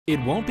It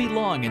won't be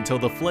long until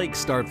the flakes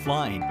start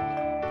flying,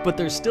 but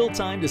there's still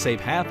time to save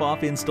half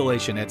off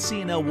installation at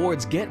C&L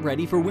Ward's Get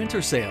Ready for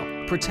Winter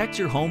sale. Protect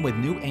your home with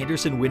new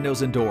Andersen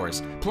windows and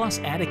doors, plus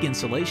attic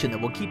insulation that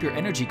will keep your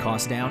energy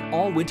costs down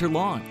all winter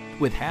long.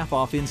 With half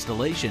off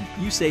installation,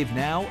 you save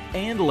now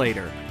and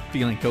later.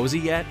 Feeling cozy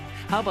yet?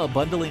 How about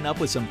bundling up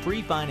with some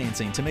free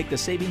financing to make the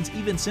savings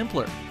even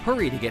simpler?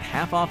 Hurry to get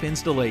half off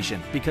installation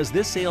because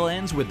this sale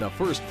ends with the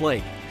first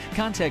flake.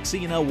 Contact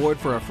C&L Ward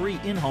for a free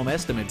in-home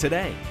estimate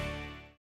today.